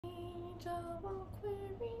Age of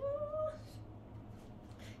Aquarius.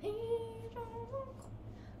 Age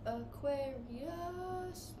of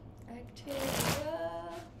Aquarius.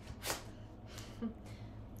 Activia.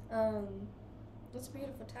 It's a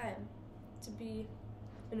beautiful time to be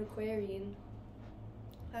an Aquarian,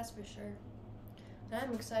 that's for sure. And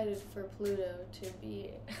I'm excited for Pluto to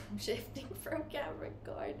be shifting from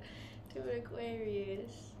Capricorn to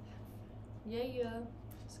Aquarius. Yeah,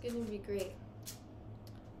 it's gonna be great.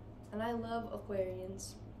 And I love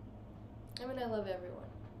Aquarians. I mean, I love everyone,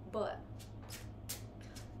 but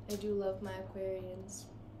I do love my Aquarians.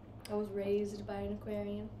 I was raised by an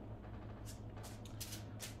Aquarian.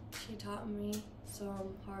 She taught me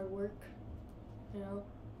some hard work, you know.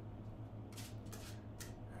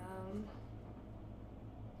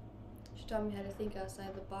 She taught me how to think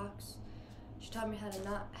outside the box. She taught me how to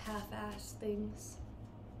not half-ass things,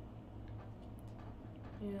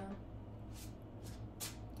 you know.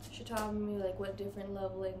 She taught me like what different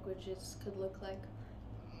love languages could look like.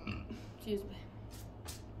 Excuse me.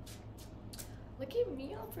 Look at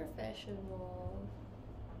me, all professional.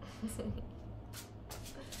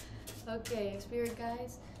 Okay, spirit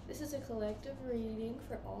guides, this is a collective reading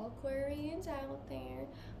for all Aquarians out there,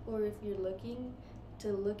 or if you're looking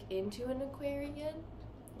to look into an Aquarian,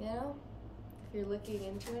 you know, if you're looking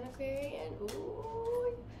into an Aquarian,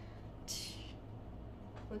 ooh,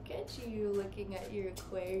 look at you looking at your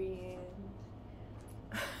Aquarian.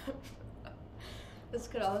 This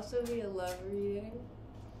could also be a love reading.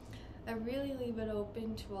 I really leave it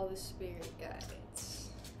open to all the spirit guides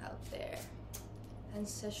out there.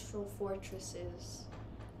 Ancestral fortresses.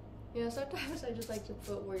 You know, sometimes I just like to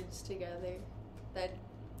put words together that,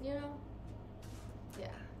 you know, yeah,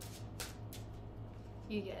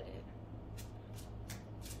 you get it.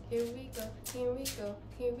 Here we go, here we go,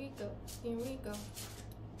 here we go, here we go.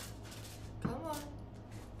 Come on.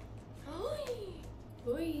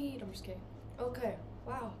 Wait, I'm just kidding. Okay,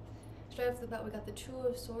 wow. Straight off the bat, we got the Two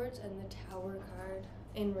of Swords and the Tower card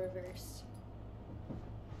in reverse.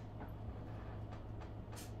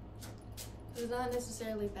 It's not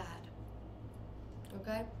necessarily bad,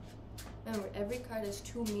 okay? Remember, every card has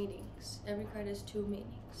two meanings. Every card has two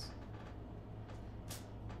meanings.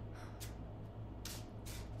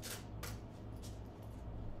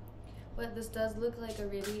 But this does look like a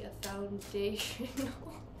foundational.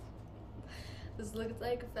 This looks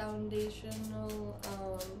like a foundational,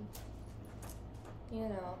 you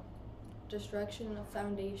know, destruction of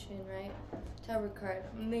foundation, right? Tower card,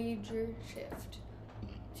 major shift.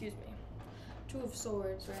 Excuse me. Two of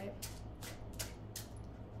Swords, right?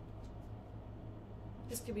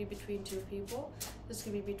 This could be between two people. This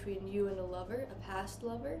could be between you and a lover, a past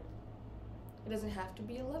lover. It doesn't have to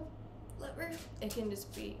be a lover. It can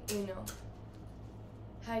just be, you know,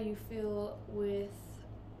 how you feel with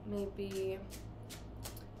maybe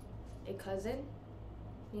a cousin.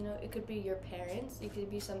 You know, it could be your parents. It could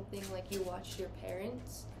be something like you watch your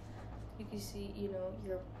parents. You can see, you know,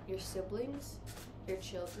 your siblings, your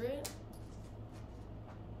children.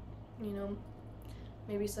 You know,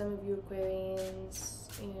 maybe some of you Aquarians,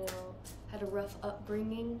 you know, had a rough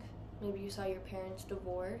upbringing. Maybe you saw your parents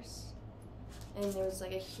divorce and there was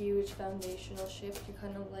like a huge foundational shift. You're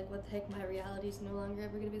kind of like, what the heck, my reality is no longer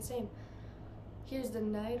ever gonna be the same. Here's the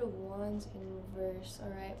Knight of Wands in reverse, all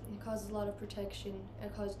right? It causes a lot of protection.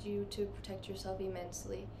 It caused you to protect yourself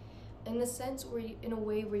immensely. In the sense where in a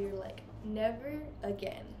way where you're like, never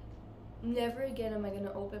again am I going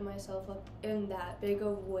to open myself up in that big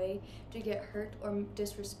of way to get hurt or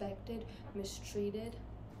disrespected, mistreated,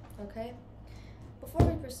 okay? Before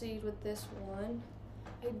we proceed with this one,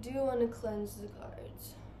 I do want to cleanse the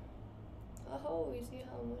cards. Oh, you see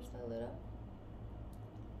how much that lit up?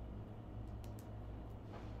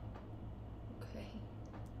 Okay.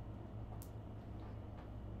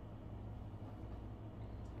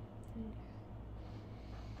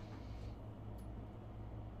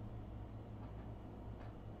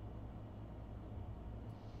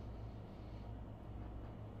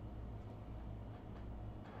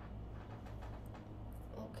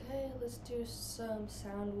 Okay, let's do some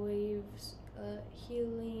sound waves,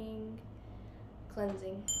 healing,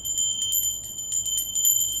 cleansing.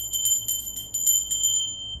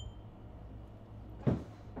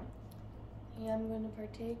 Yeah, I'm going to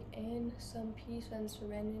partake in some peace and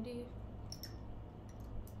serenity.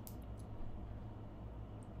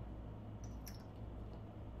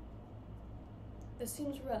 This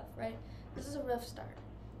seems rough, right? This is a rough start.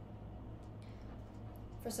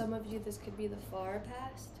 For some of you, this could be the far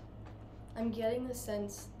past. I'm getting the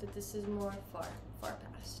sense that this is more far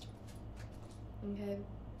past. Okay?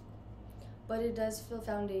 but it does feel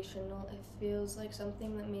foundational. It feels like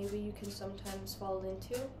something that maybe you can sometimes fall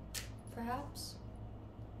into, perhaps.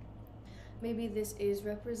 Maybe this is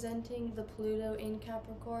representing the Pluto in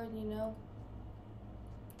Capricorn, you know?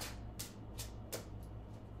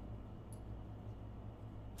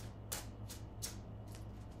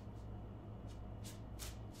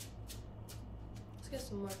 Let's get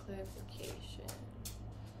some more clarification.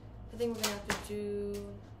 I think we're gonna have to do...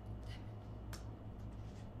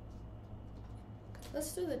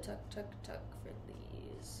 Let's do the tuck, tuck, tuck for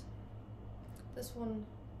these. This one,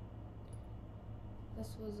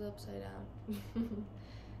 this was upside down.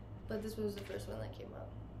 But this was the first one that came up.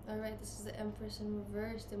 Alright, this is the Empress in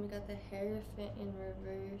reverse. Then we got the Hierophant in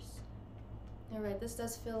reverse. Alright, this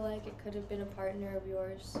does feel like it could have been a partner of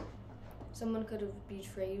yours. Someone could have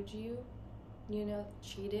betrayed you, you know,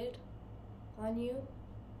 cheated on you.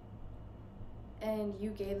 And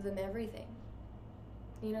you gave them everything.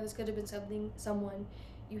 You know, this could have been someone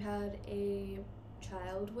you had a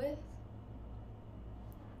child with.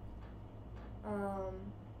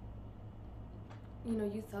 You know,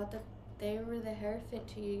 you thought that they were the Hierophant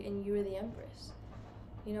to you and you were the Empress.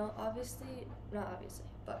 You know, obviously, not obviously,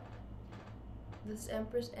 but this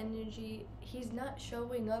Empress energy, he's not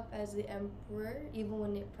showing up as the Emperor, even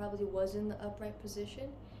when it probably was in the upright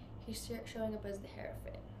position. He's showing up as the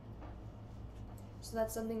Hierophant. So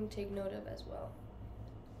that's something to take note of as well.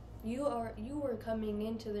 You were coming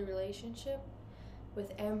into the relationship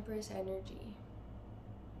with Empress energy.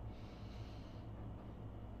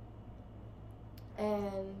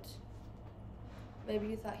 And maybe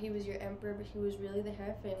you thought he was your Emperor, but he was really the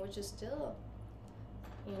Hierophant, which is still,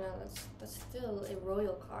 you know, that's still a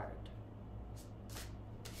royal card.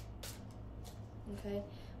 Okay?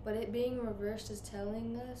 But it being reversed is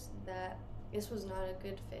telling us that this was not a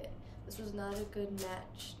good fit. This was not a good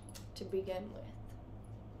match to begin with.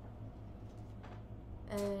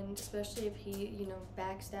 And especially if he, you know,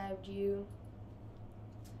 backstabbed you,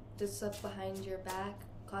 did stuff behind your back,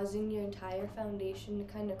 causing your entire foundation to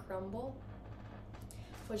kind of crumble,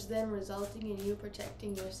 which then resulting in you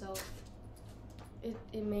protecting yourself.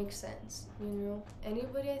 It makes sense, you know?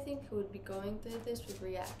 Anybody, I think, who would be going through this would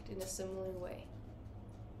react in a similar way.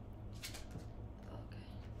 Okay.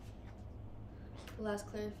 Last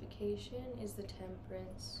clarification is the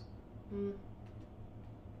Temperance.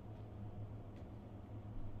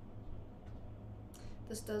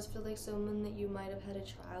 This does feel like someone that you might have had a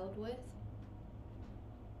child with.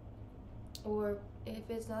 Or if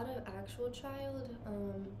it's not an actual child,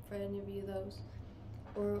 for any of you those,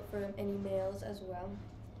 or for any males as well,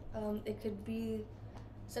 it could be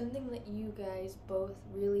something that you guys both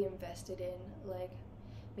really invested in. Like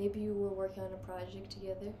maybe you were working on a project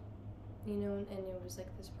together, you know, and it was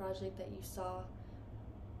like this project that you saw,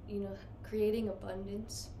 you know, creating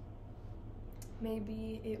abundance.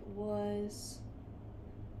 Maybe it was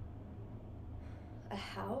a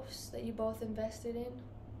house that you both invested in,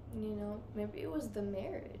 you know. Maybe it was the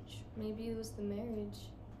marriage.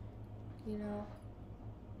 You know.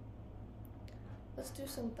 Let's do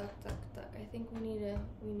some tuck, tuck, tuck. I think we need to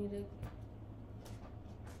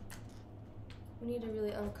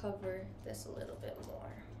really uncover this a little bit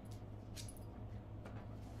more.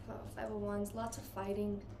 Oh, Five of Wands, lots of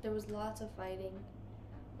fighting. There was lots of fighting.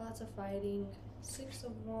 Six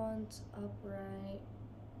of Wands, upright.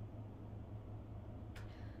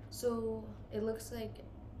 So it looks like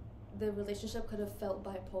the relationship could have felt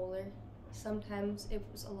bipolar. Sometimes it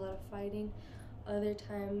was a lot of fighting. Other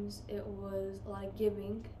times it was a lot of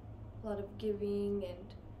giving,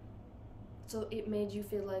 and so it made you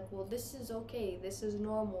feel like, well, this is okay, this is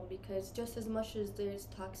normal, because just as much as there's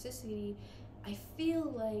toxicity, I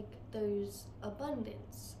feel like there's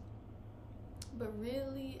abundance. But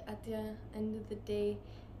really, at the end of the day,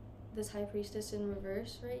 this High Priestess in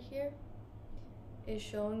reverse right here is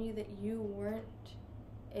showing you that you weren't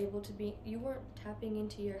tapping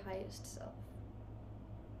into your highest self.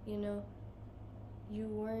 You know, you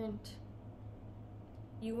weren't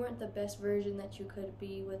the best version that you could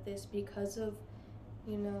be with this because of,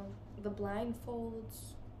 you know, the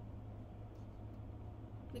blindfolds,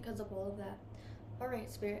 because of all of that. All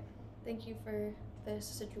right, Spirit, thank you for this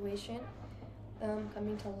situation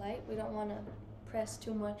coming to light. We don't want to press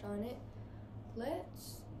too much on it.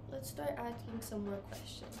 Let's start asking some more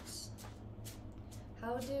questions.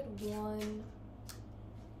 How did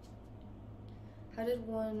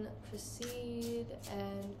one proceed,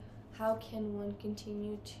 and how can one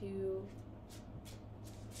continue to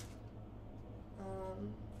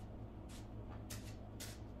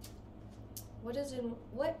what is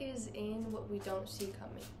in what we don't see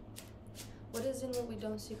coming? What is in what we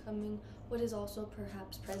don't see coming? what is also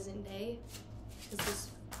perhaps present day is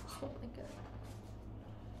this. Oh my god.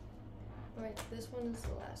 Alright, this one is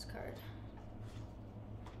the last card.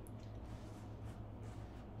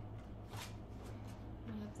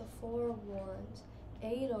 We have the 4 of Wands,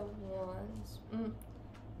 8 of Wands,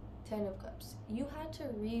 10 of Cups. You had to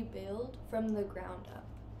rebuild from the ground up.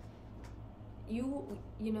 You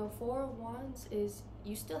know, 4 of Wands is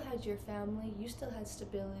you still had your family, you still had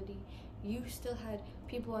stability, you still had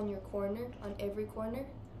people on your corner, on every corner,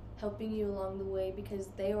 helping you along the way, because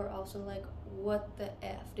they were also like, what the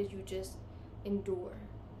F did you just endure,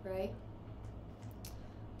 right?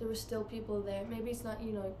 There were still people there. Maybe it's not,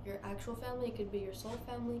 you know, your actual family, it could be your soul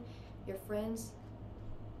family, your friends,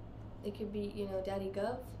 it could be, you know, Daddy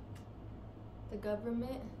Gov, the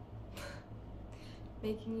government,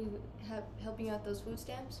 making you helping out those food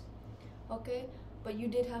stamps, okay? But you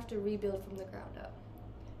did have to rebuild from the ground up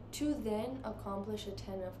to then accomplish a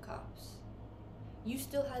 10 of Cups. You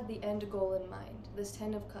still had the end goal in mind, this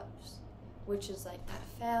 10 of Cups, which is like that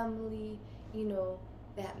family, you know,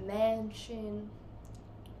 that mansion,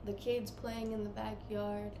 the kids playing in the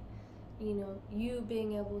backyard, you know, you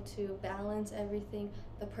being able to balance everything,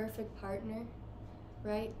 the perfect partner,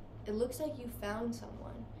 right? It looks like you found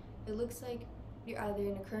someone. It looks like you're either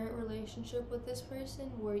in a current relationship with this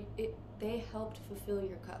person where they helped fulfill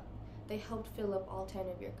your cup. They helped fill up all 10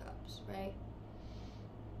 of your cups, right?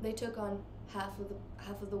 They took on half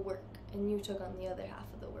of the work, and you took on the other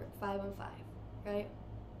half of the work, 5 and 5, right?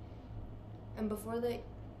 And before that,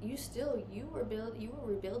 you were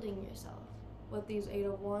rebuilding yourself with these 8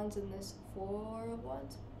 of Wands and this 4 of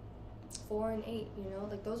Wands, 4 and 8. You know,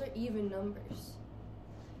 like those are even numbers.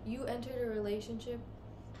 You entered a relationship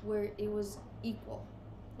where it was equal.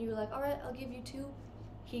 You were like, all right, I'll give you 2.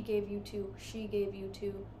 He gave you 2. She gave you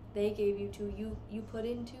 2. They gave you 2. You put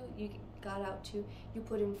in 2. You got out 2. You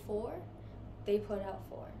put in 4. They put out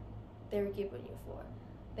 4. They were giving you 4.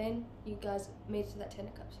 Then you guys made it to that 10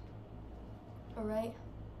 of Cups. All right.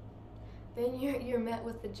 Then you're met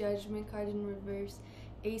with the Judgment card in reverse,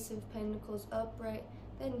 Ace of Pentacles upright,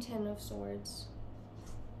 then 10 of Swords.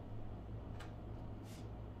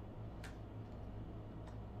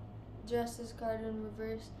 Justice card in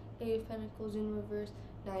reverse, 8 of Pentacles in reverse,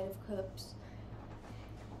 Knight of Cups.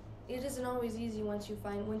 It isn't always easy once you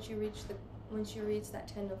reach that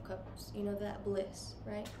 10 of Cups, you know, that bliss,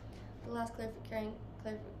 right? The last clarification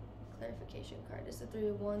card is the 3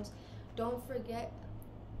 of Wands. Don't forget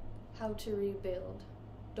how to rebuild.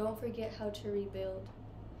 Don't forget how to rebuild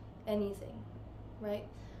anything, right?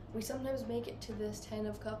 We sometimes make it to this 10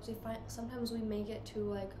 of Cups. Sometimes we make it to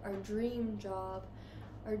like our dream job,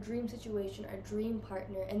 our dream situation, our dream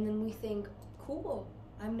partner, and then we think, cool,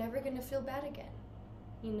 I'm never gonna feel bad again,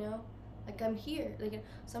 you know? Like, I'm here. Like,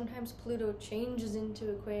 sometimes Pluto changes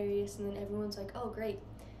into Aquarius, and then everyone's like, oh great,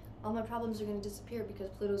 all my problems are gonna disappear because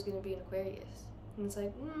Pluto's gonna be in Aquarius. And it's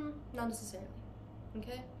like, not necessarily,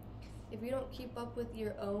 okay? If you don't keep up with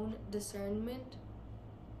your own discernment,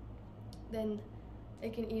 then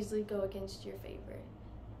it can easily go against your favor.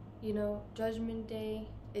 You know, Judgment Day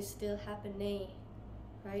is still happening,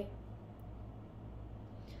 right?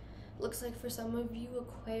 Looks like for some of you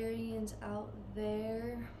Aquarians out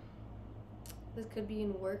there, this could be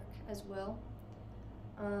in work as well.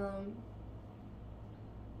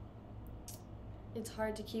 It's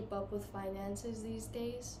hard to keep up with finances these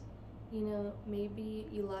days. You know, maybe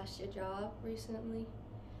you lost your job recently.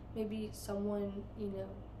 Maybe someone, you know,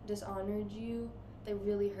 dishonored you. They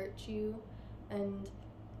really hurt you, and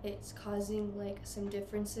it's causing like some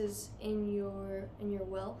differences in your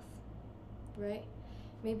wealth, right?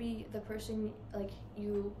 Maybe the person like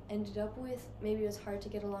you ended up with, maybe it was hard to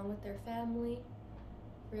get along with their family,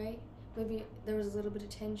 right? Maybe there was a little bit of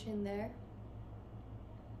tension there.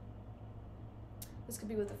 This could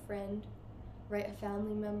be with a friend, right? A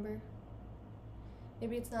family member.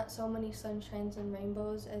 Maybe it's not so many sunshines and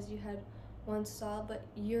rainbows as you had once saw, but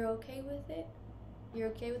you're okay with it. You're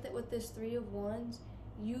okay with it. With this 3 of Wands,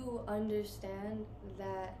 you understand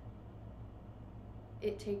that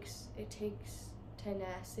it takes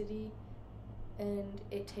tenacity, and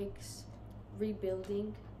it takes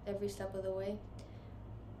rebuilding every step of the way.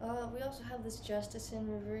 We also have this Justice in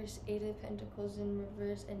reverse, 8 of Pentacles in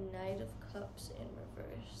reverse, and Knight of Cups in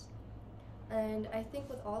reverse. And I think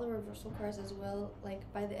with all the reversal cards as well, like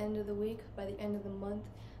by the end of the week, by the end of the month,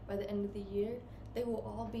 by the end of the year, they will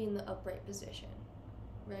all be in the upright position,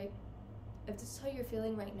 right? If this is how you're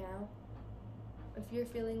feeling right now, if you're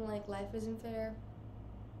feeling like life isn't fair,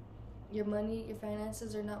 your money, your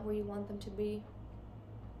finances are not where you want them to be,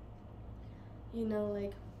 you know,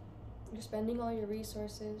 like you're spending all your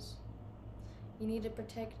resources, you need to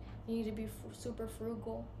protect You need to be super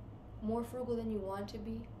frugal, more frugal than you want to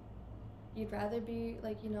be. You'd rather be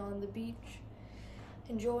like, you know, on the beach,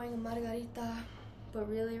 enjoying a margarita, but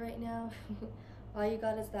really right now, all you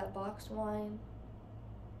got is that boxed wine.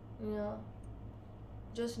 You know,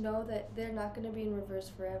 just know that they're not going to be in reverse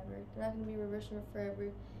forever. They're not going to be reversed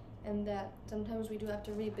forever, and that sometimes we do have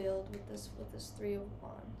to rebuild with this Three of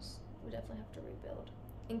Wands. We definitely have to rebuild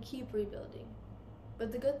and keep rebuilding.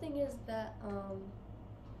 But the good thing is that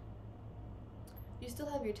you still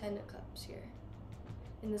have your Ten of Cups here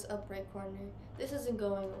in this upright corner. This isn't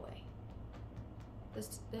going away.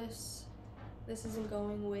 This isn't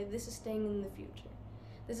going away. This is staying in the future.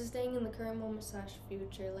 This is staying in the current moment /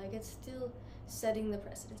 future. Like, it's still setting the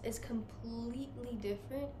precedence. It's completely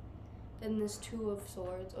different than this Two of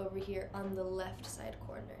Swords over here on the left side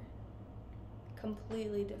corner.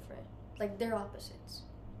 Completely different. Like, they're opposites.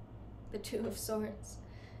 The Two of Swords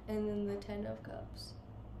and then the Ten of Cups.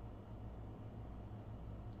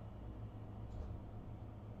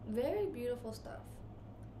 Very beautiful stuff.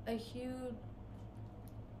 A huge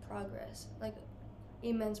progress. Like,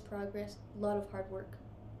 immense progress. A lot of hard work.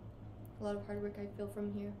 A lot of hard work I feel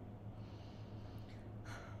from here.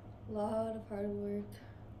 A lot of hard work.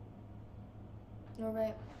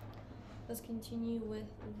 Alright. Let's continue with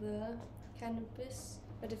the cannabis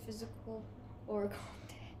metaphysical oracle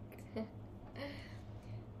deck.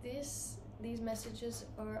 These messages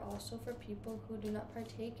are also for people who do not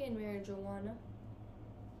partake in marijuana.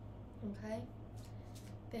 Okay?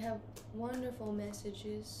 They have wonderful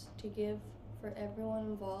messages to give for everyone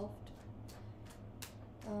involved.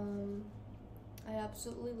 I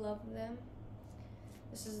absolutely love them.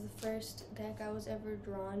 This is the first deck I was ever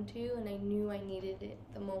drawn to, and I knew I needed it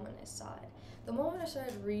the moment I saw it. The moment I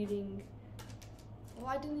started reading, well,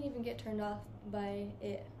 I didn't even get turned off by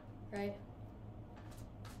it, right?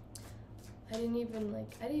 I didn't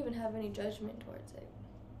even have any judgment towards it.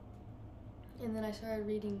 And then I started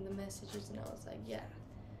reading the messages, and I was like, yeah,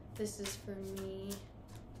 this is for me.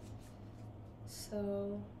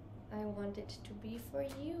 So I want it to be for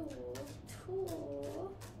you too.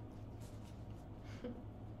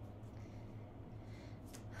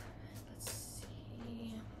 Let's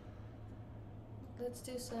see. Let's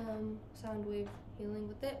do some sound wave healing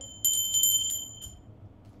with it.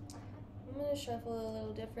 I'm gonna shuffle it a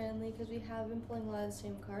little differently because we have been pulling a lot of the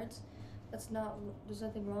same cards. There's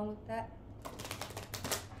nothing wrong with that.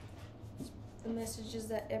 The messages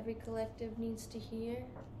that every collective needs to hear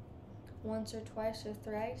once or twice or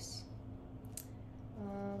thrice.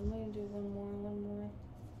 I'm gonna do one more.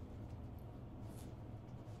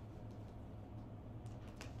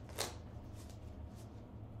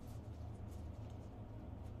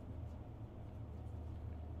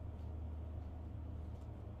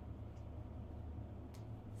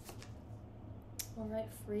 All right,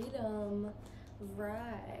 freedom,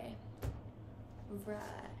 right.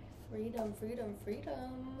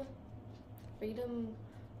 Freedom,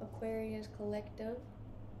 Aquarius collective.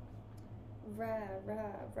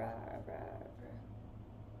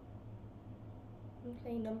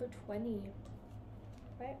 Okay, number 20.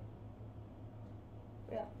 Right?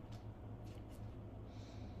 Yeah.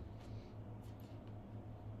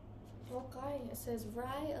 Okay, it says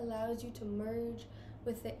Rye allows you to merge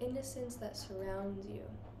with the innocence that surrounds you.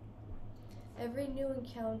 Every new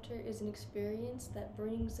encounter is an experience that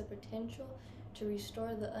brings the potential to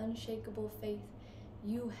restore the unshakable faith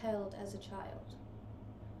you held as a child,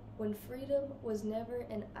 when freedom was never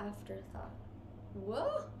an afterthought.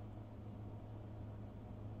 Whoa!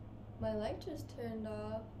 My light just turned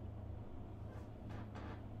off.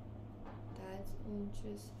 That's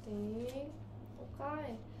interesting.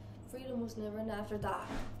 Okay. Freedom was never an afterthought.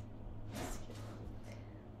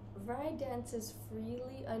 Rye dances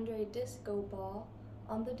freely under a disco ball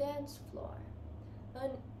on the dance floor,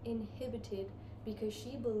 uninhibited because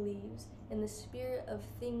she believes in the spirit of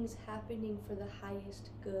things happening for the highest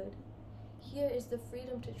good. Here is the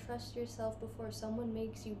freedom to trust yourself before someone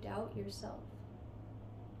makes you doubt yourself.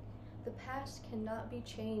 The past cannot be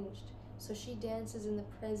changed, so she dances in the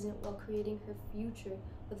present while creating her future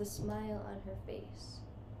with a smile on her face.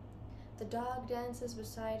 The dog dances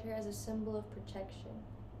beside her as a symbol of protection.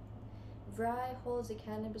 Rye holds a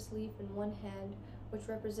cannabis leaf in one hand, which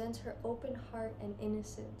represents her open heart and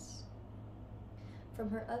innocence. From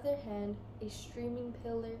her other hand, a streaming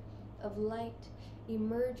pillar of light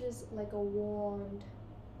emerges like a wand.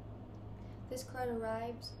 This card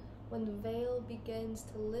arrives when the veil begins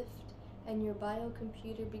to lift and your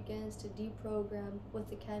biocomputer begins to deprogram with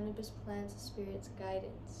the cannabis plant's spirit's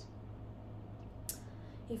guidance.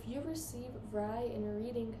 If you receive Rye in a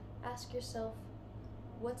reading, ask yourself,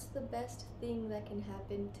 What's the best thing that can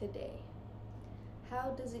happen today?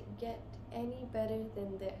 How does it get any better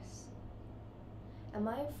than this? Am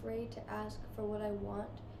I afraid to ask for what I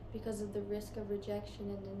want because of the risk of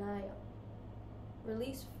rejection and denial?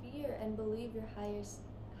 Release fear and believe your higher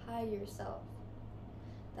self.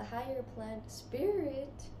 The higher plant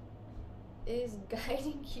spirit is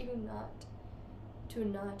guiding you to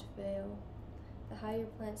not fail. The higher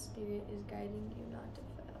plant spirit is guiding you not to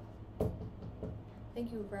fail.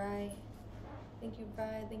 Thank you, Rye. Thank you,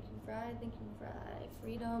 Rye. Thank you, Rye. Thank you, Rye.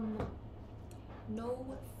 Freedom. No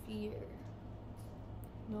fear.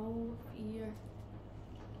 No fear.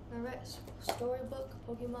 Alright, storybook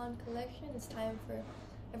Pokemon collection. It's time for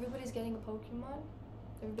everybody's getting a Pokemon.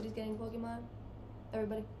 Everybody's getting Pokemon.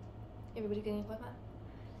 Everybody's getting a Pokemon.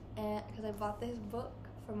 And because I bought this book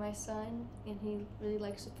for my son, and he really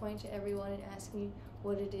likes to point to everyone and ask me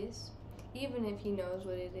what it is, even if he knows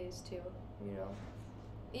what it is too. You know,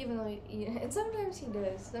 even though and sometimes he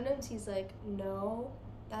does. Sometimes he's like, "No,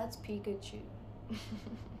 that's Pikachu."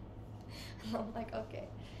 And I'm like, okay,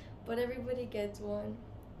 but everybody gets one.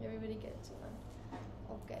 Everybody gets one.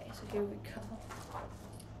 Okay, so here we go.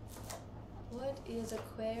 What is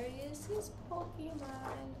Aquarius's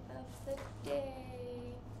Pokemon of the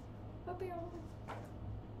day?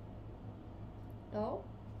 No?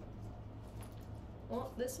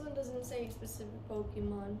 Well, this one doesn't say specific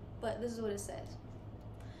Pokemon, but this is what it says.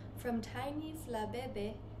 From tiny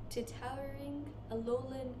Flabebe to towering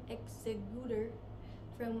Alolan Executor,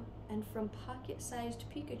 from pocket-sized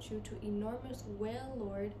Pikachu to enormous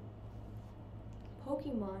Wailord,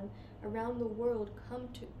 Pokemon around the world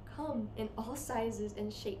come in all sizes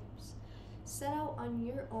and shapes. Set out on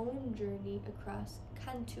your own journey across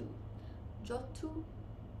Kanto, Johto,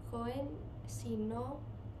 Hoenn, Sinnoh,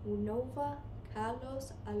 Unova,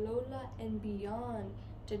 Kalos, Alola, and beyond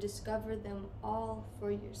to discover them all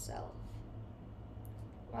for yourself.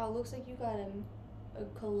 Wow, looks like you got a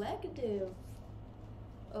collective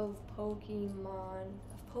of Pokemon,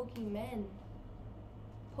 Pokemon.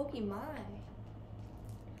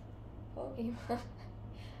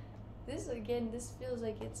 This feels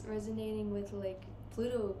like it's resonating with like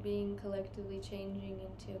Pluto being collectively changing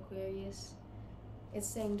into Aquarius. It's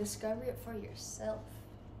saying discover it for yourself.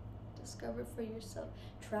 Discover for yourself.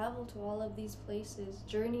 Travel to all of these places.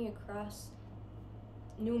 Journey across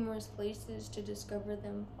numerous places to discover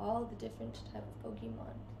them, all the different type of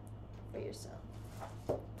Pokemon for yourself.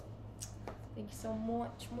 Thank you so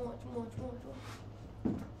much.